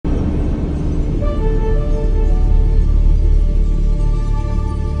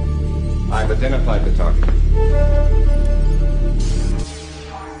Identified the target.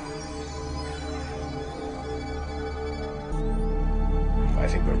 I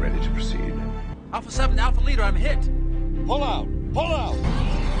think we're ready to proceed. Alpha 7, Alpha Leader, I'm hit. Pull out! Pull out!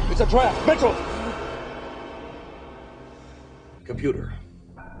 It's a trap! Mitchell! Computer.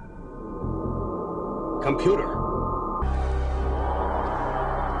 Computer!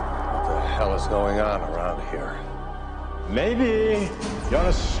 What the hell is going on around here? Maybe you're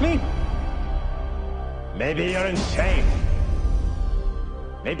asleep. Maybe you're insane.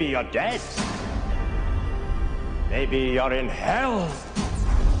 Maybe you're dead. Maybe you're in hell.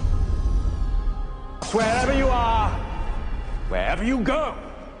 Wherever you are, wherever you go,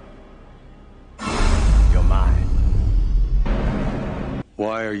 you're mine.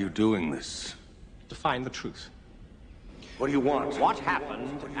 Why are you doing this? To find the truth. What do you want? What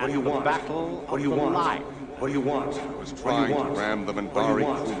happened What do you want? battle What do you of the want? line? What do you want? I was trying to ram the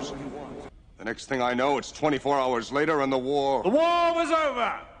Minbari cruiser. The next thing I know, it's 24 hours later and the war... The war was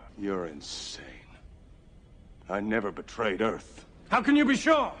over! You're insane. I never betrayed Earth. How can you be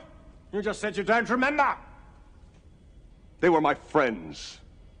sure? You just said you don't remember. They were my friends.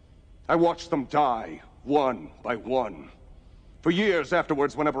 I watched them die, one by one. For years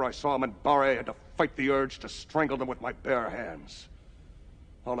afterwards, whenever I saw Minbari, I had to fight the urge to strangle them with my bare hands.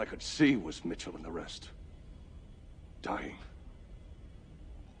 All I could see was Mitchell and the rest. Dying.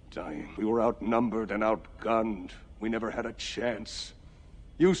 Dying. We were outnumbered and outgunned. We never had a chance.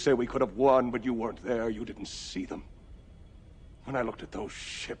 You say we could have won, but you weren't there. You didn't see them. When I looked at those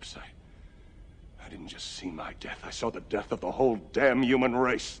ships, I didn't just see my death. I saw the death of the whole damn human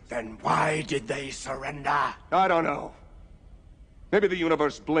race. Then why did they surrender? I don't know. Maybe the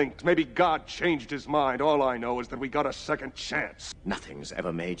universe blinked. Maybe God changed his mind. All I know is that we got a second chance. Nothing's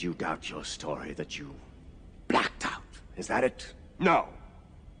ever made you doubt your story that you blacked out. Is that it? No.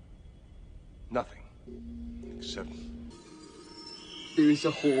 Nothing. Except... There is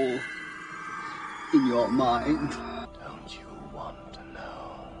a hole in your mind. Don't you want to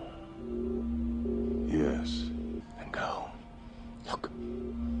know? yes. Then go. Look.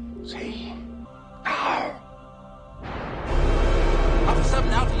 See. Now. Alpha 7,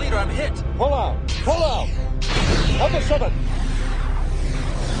 Alpha Leader, I'm hit. Pull out! Pull out! Alpha 7!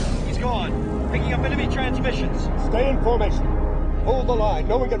 He's gone. Picking up enemy transmissions. Stay in formation. Hold the line.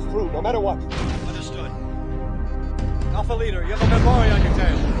 No one gets through, no matter what. Understood. Alpha Leader, you have a Minbari on your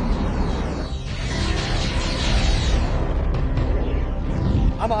tail.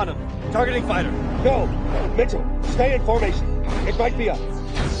 I'm on him. Targeting fighter. No! Mitchell, stay in formation. It might be us.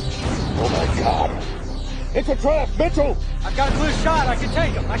 Oh my God! It's a trap! Mitchell! I've got a clear shot. I can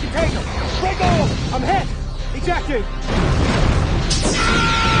take him. I can take him. Break off! I'm hit. Ejecting.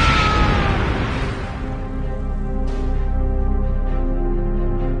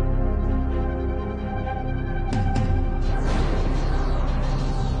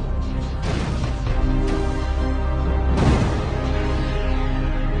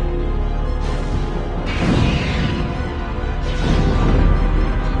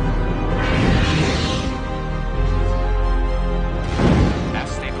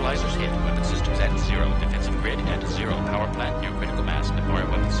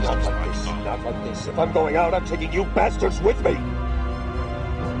 If I'm going out, I'm taking you bastards with me!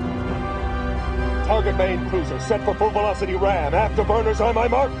 Target main cruiser, set for full velocity ram. Afterburners on my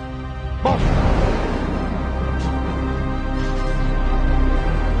mark! Mark!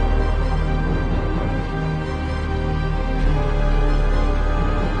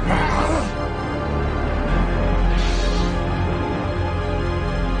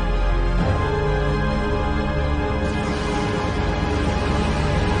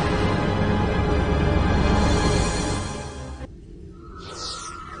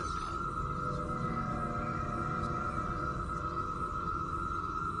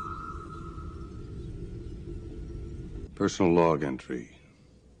 Personal log entry.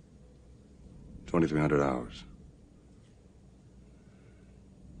 2,300 hours.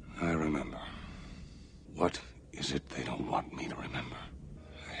 I remember. What is it they don't want me to remember?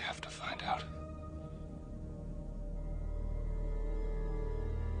 I have to find out.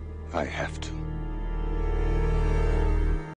 I have to.